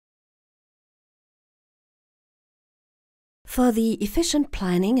For the efficient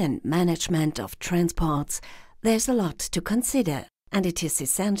planning and management of transports, there's a lot to consider, and it is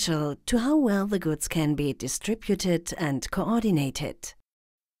essential to how well the goods can be distributed and coordinated.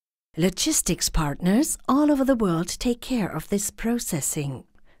 Logistics partners all over the world take care of this processing.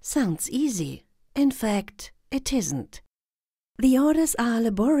 Sounds easy. In fact, it isn't. The orders are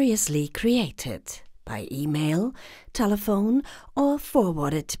laboriously created by email, telephone, or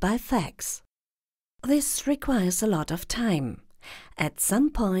forwarded by fax. This requires a lot of time. At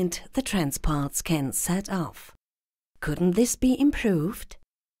some point, the transports can set off. Couldn't this be improved?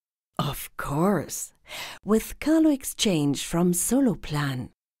 Of course, with CarLo exCHANGE from Soloplan.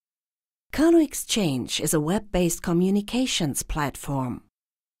 CarLo exCHANGE is a web-based communications platform,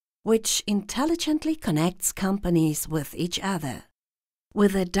 which intelligently connects companies with each other.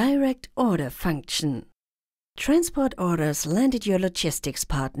 With a direct order function, transport orders land at your logistics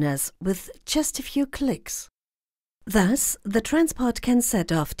partners with just a few clicks. Thus, the transport can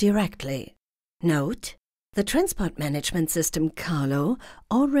set off directly. Note, the transport management system CarLo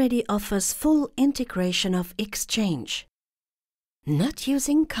already offers full integration of exCHANGE. Not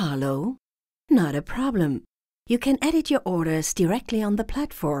using CarLo? Not a problem. You can edit your orders directly on the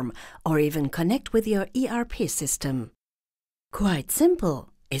platform or even connect with your ERP system. Quite simple,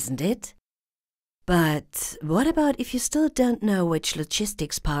 isn't it? But what about if you still don't know which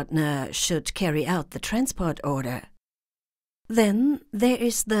logistics partner should carry out the transport order? Then there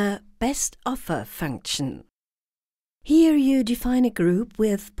is the Best Offer function. Here you define a group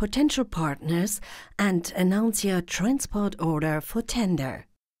with potential partners and announce your transport order for tender.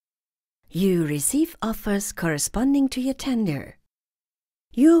 You receive offers corresponding to your tender.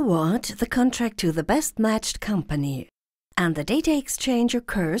 You award the contract to the best matched company, and the data exchange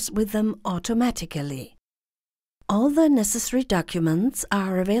occurs with them automatically. All the necessary documents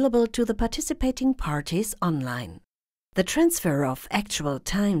are available to the participating parties online. The transfer of actual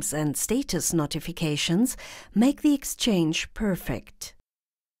times and status notifications make the exchange perfect.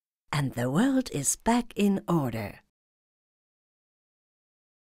 And the world is back in order.